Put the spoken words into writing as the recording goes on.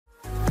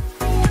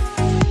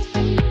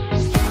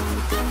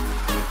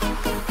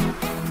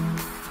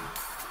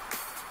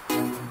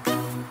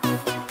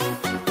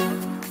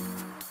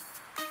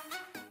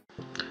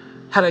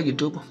Hello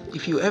YouTube,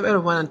 if you ever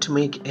want to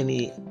make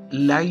any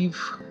live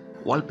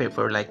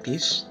wallpaper like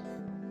this,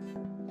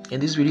 in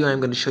this video I'm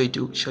going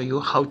to show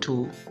you how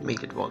to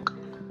make it work.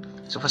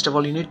 So first of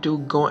all, you need to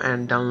go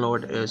and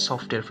download a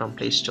software from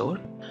Play Store.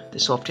 The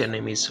software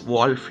name is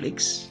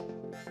Wallflix.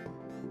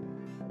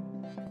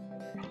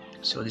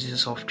 So this is a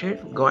software,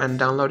 go and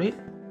download it.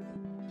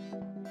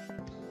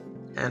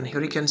 And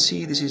here you can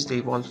see this is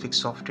the Wallflix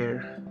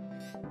software.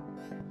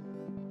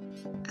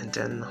 And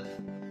then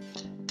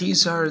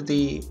these are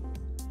the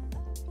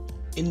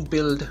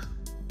inbuilt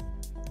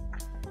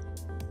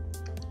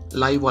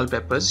live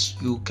wallpapers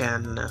you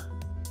can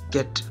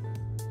get,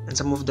 and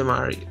some of them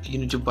are you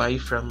need to buy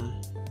from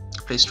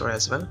Play Store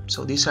as well.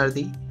 So these are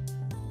the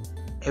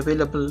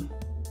available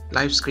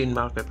live screen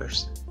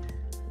wallpapers.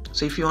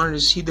 So if you want to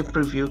see the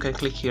preview, you can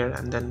click here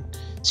and then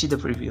see the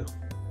preview.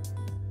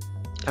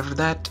 After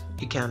that,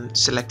 you can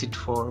select it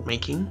for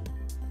making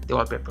the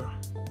wallpaper.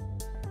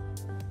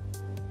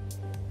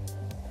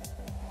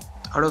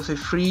 Out of the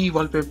free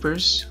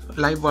wallpapers,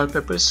 live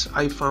wallpapers,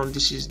 I found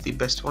this is the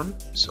best one,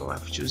 so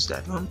I've choose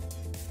that one.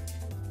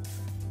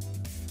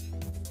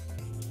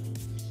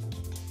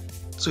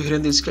 So here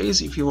in this case,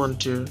 if you want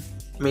to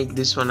make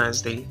this one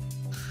as the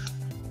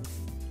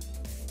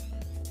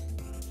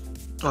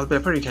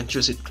wallpaper, you can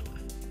choose it.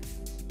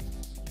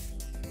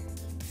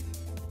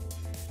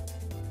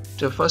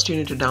 So first you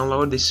need to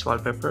download this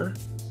wallpaper.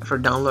 After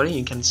downloading,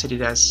 you can set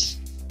it as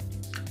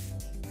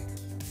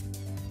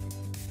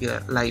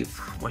live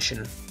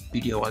motion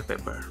video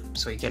wallpaper.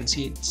 So you can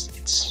see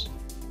it's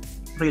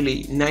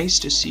really nice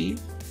to see.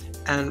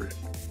 And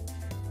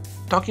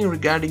talking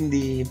regarding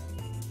the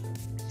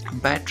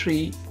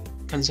battery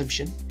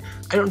consumption,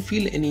 I don't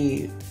feel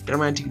any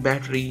dramatic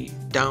battery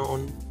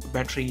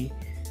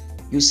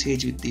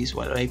usage with these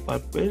live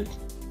wallpapers,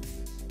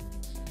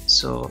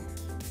 so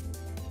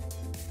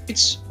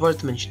it's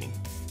worth mentioning,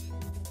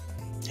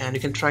 and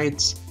you can try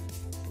it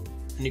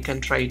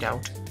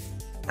out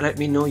and let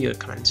me know your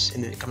comments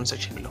in the comment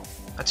section below.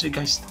 That's it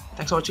guys,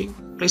 thanks for watching.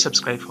 Please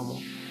subscribe for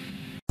more.